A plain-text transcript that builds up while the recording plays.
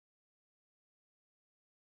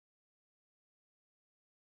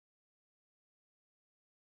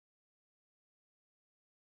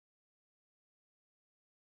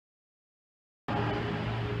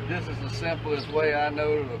simplest way I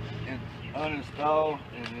know to uninstall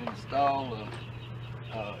and install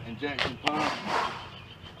a injection pump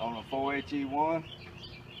on a 4HE1.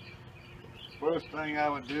 First thing I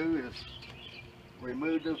would do is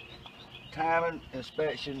remove the timing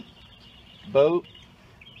inspection bolt,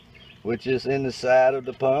 which is in the side of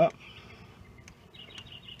the pump.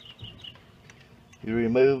 You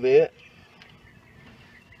remove it,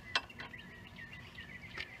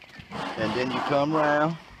 and then you come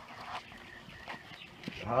around,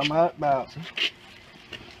 I'm out bouncing.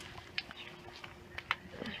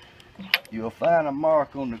 You'll find a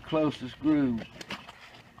mark on the closest groove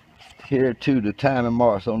here to the timing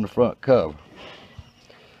marks on the front cover.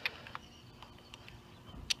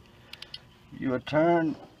 You will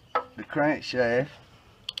turn the crankshaft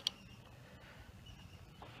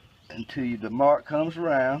until the mark comes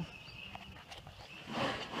around.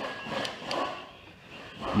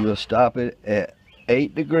 You'll stop it at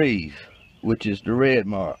 8 degrees, which is the red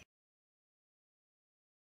mark.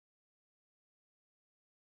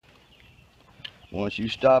 Once you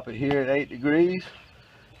stop it here at 8 degrees,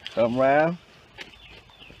 come around,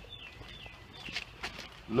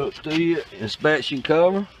 look through your inspection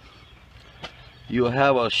cover. You'll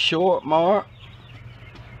have a short mark,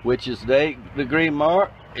 which is the 8 degree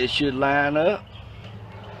mark. It should line up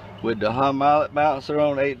with the hydraulic bouncer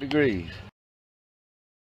on 8 degrees.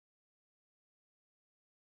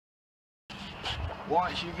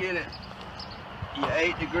 Once you get it, your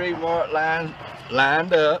 8 degree mark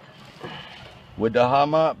lined up with the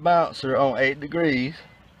hydraulic bouncer on 8 degrees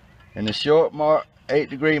and the short mark 8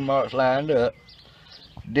 degree marks lined up,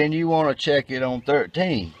 then you want to check it on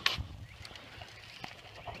 13.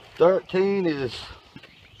 13 is,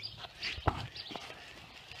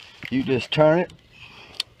 you just turn it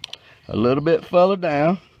a little bit further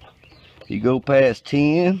down. You go past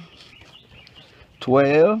 10,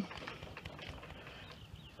 12,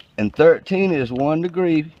 and 13 is 1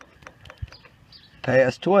 degree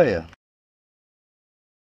past 12.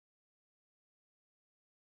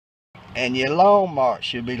 And your long mark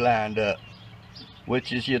should be lined up,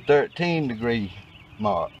 which is your 13 degree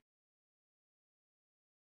mark.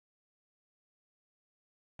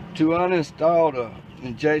 To uninstall the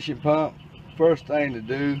injection pump, first thing to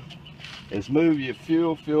do is move your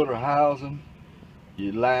fuel filter housing,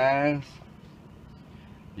 your lines,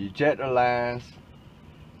 your ejector lines,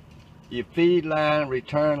 your feed line,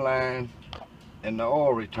 return line, and the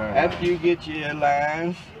oil return line. After you get your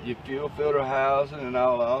lines, your fuel filter housing and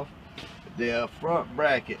all off, the front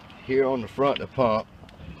bracket here on the front of the pump,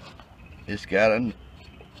 it's got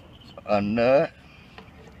a nut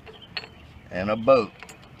and a bolt.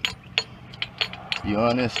 You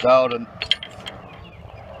uninstall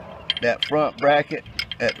that front bracket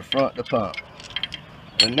at the front of the pump.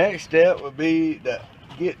 The next step would be to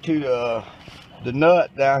get to the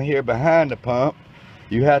nut down here behind the pump.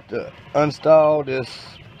 You have to install this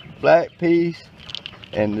black piece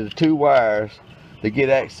and the 2 wires to get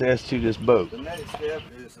access to this bolt. The next step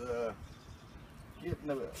is getting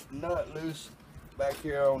the nut loose back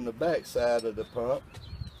here on the back side of the pump.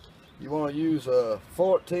 You want to use a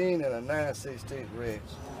 14 and a 9/16 wrench.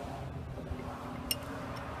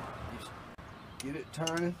 Get it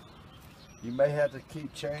turning. You may have to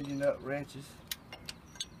keep changing up wrenches.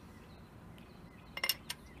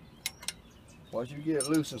 Once you get it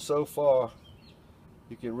loosened so far,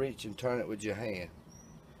 you can reach and turn it with your hand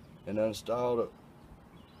and uninstall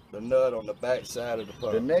the nut on the back side of the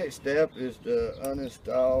pump. The next step is to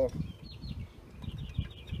uninstall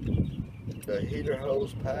the heater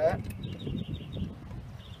hose pipe.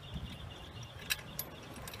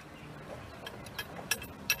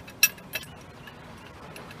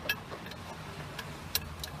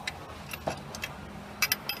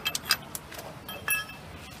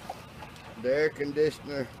 The air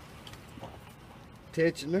conditioner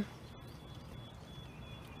tensioner.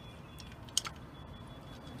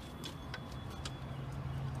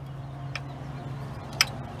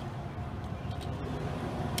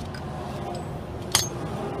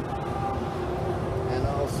 And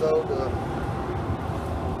also the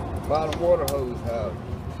bottom water hose housing.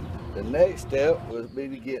 The next step would be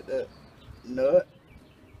to get the nut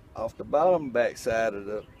off the bottom back side of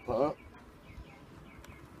the pump.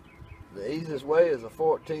 The easiest way is a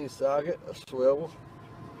 14 socket, a swivel,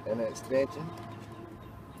 and an extension.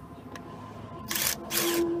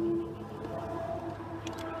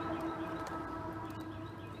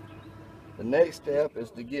 The next step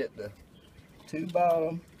is to get the 2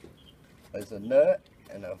 bottom as a nut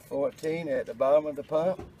and a 14 at the bottom of the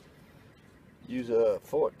pump. Use a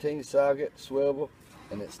 14 socket, swivel,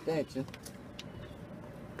 and extension.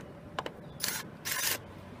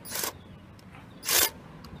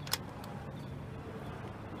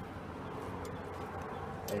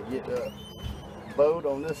 and get the bolt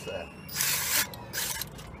on this side.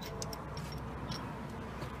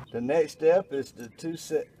 The next step is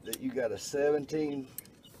that you got a 17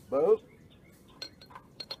 bolt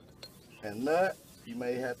and nut. You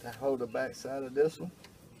may have to hold the back side of this one.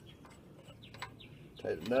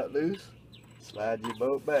 Take the nut loose, slide your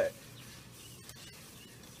bolt back.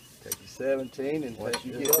 Take your 17 and once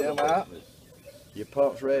you get them out, your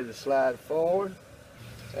pump's ready to slide forward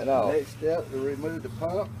and off. Next step to remove the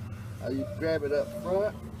pump, you grab it up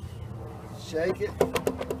front, shake it,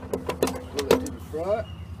 pull it to the front,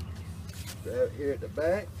 grab it here at the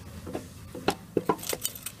back.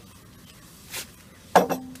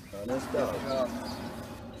 Let's start.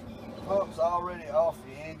 The pump's already off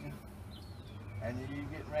the engine and you're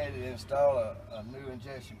getting ready to install a new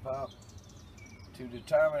injection pump. To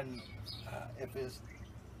determine if it's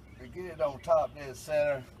to get it on top dead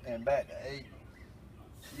center and back to 8,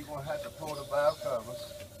 you're going to have to pull the valve cover.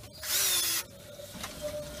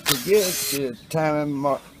 To get the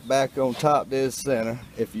timing back on top dead center,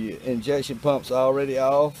 if your injection pump's already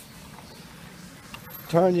off,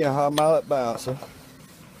 turn your hydraulic bouncer,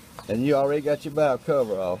 and you already got your valve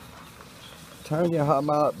cover off. Turn your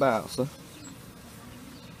hydraulic bouncer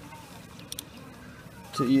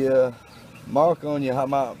to your mark on your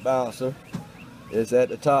hydraulic bouncer is at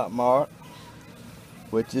the top mark,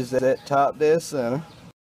 which is at top dead center.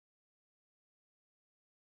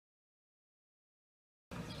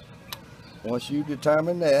 Once you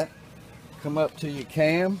determine that, come up to your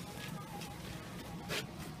cam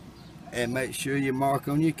and make sure you mark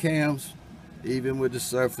on your cams even with the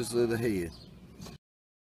surface of the head.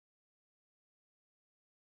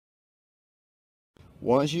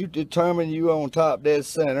 Once you determine you on top dead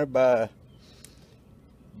center by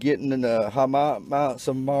getting the hydraulic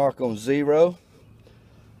bouncer mark on 0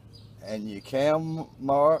 and your cam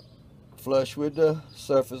mark flush with the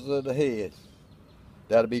surface of the head,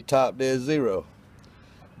 that'll be top dead 0.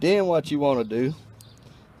 Then what you want to do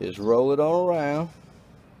is roll it on around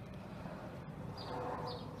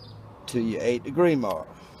to your 8-degree mark.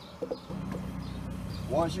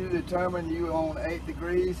 Once you determine you on 8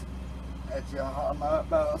 degrees at your hydraulic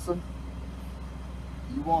bouncer,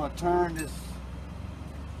 you want to turn this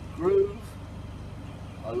groove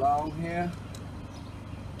along here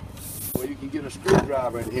where you can get a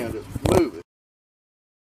screwdriver in here to move it.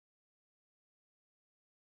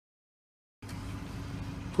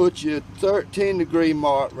 Put your 13-degree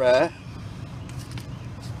mark right.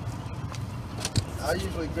 I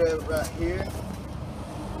usually grab it right here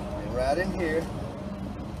and right in here.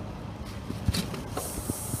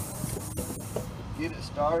 Get it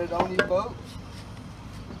started on your boat.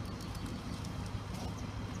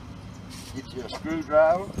 Get you a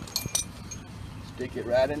screwdriver, stick it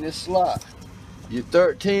right in this slot. Your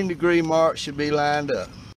 13-degree mark should be lined up.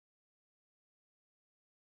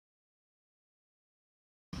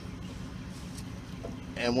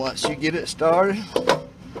 And once you get it started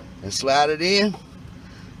and slide it in,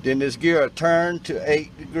 then this gear will turn to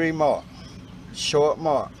 8-degree mark, short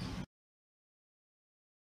mark.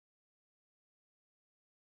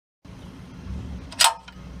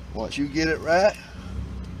 Once you get it right,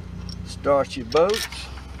 start your boats.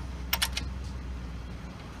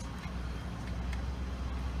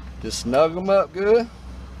 Just snug them up good.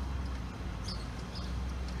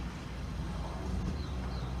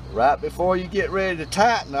 Right before you get ready to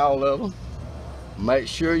tighten all of them, make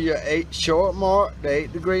sure your 8 short mark, the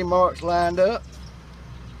 8-degree mark's lined up.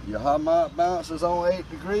 Your hydraulic bouncer's on 8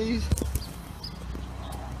 degrees.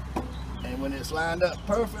 And when it's lined up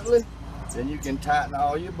perfectly, then you can tighten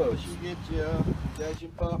all your bolts. You get your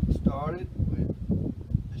injection pump started with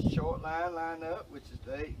the short line lined up, which is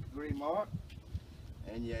the 8-degree mark,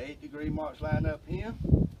 and your 8-degree marks lined up here.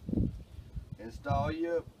 Install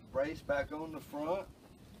your brace back on the front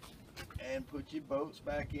and put your bolts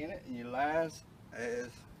back in it and your lines as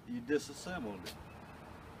you disassembled it.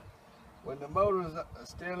 When the motor's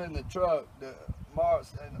still in the truck, the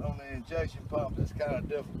marks on the injection pump is kind of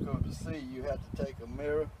difficult to see. You have to take a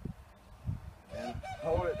mirror and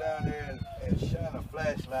hold it down there and shine a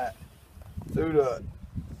flashlight through the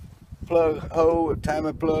plug hole,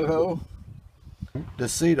 timing plug hole, to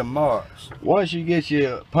see the marks. Once you get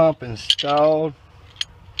your pump installed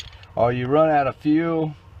or you run out of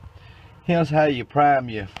fuel, here's how you prime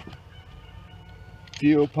your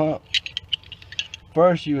fuel pump.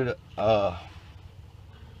 First you would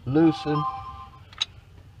loosen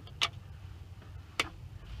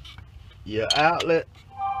your outlet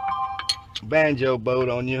banjo bolt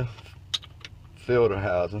on your filter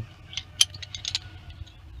housing.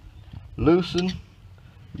 Loosen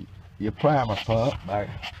your primer pump by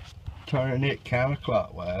turning it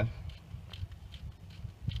counterclockwise.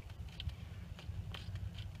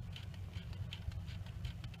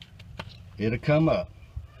 It'll come up.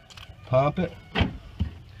 Pump it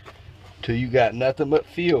till you got nothing but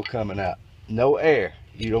fuel coming out. No air.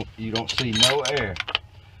 You don't see no air.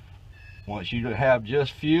 Once you have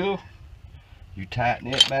just fuel, you tighten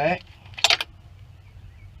it back.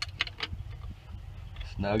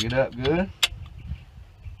 Snug it up good.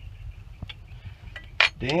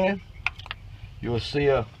 Then you'll see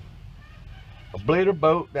a bleeder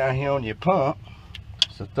bolt down here on your pump.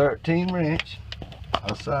 It's a 13 wrench,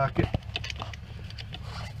 a socket.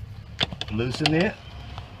 Loosen it.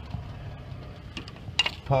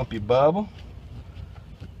 Pump your bubble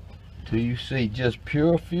till you see just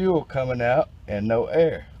pure fuel coming out and no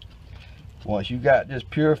air. Once you got just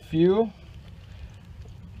pure fuel,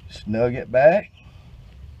 snug it back.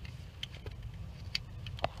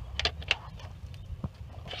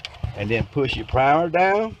 And then push your primer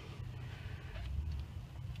down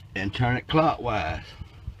and turn it clockwise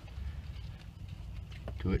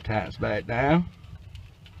till it tightens back down.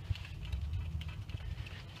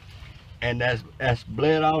 And that's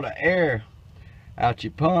bled all the air out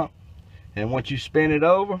your pump. And once you spin it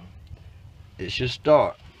over, it should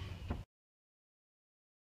start.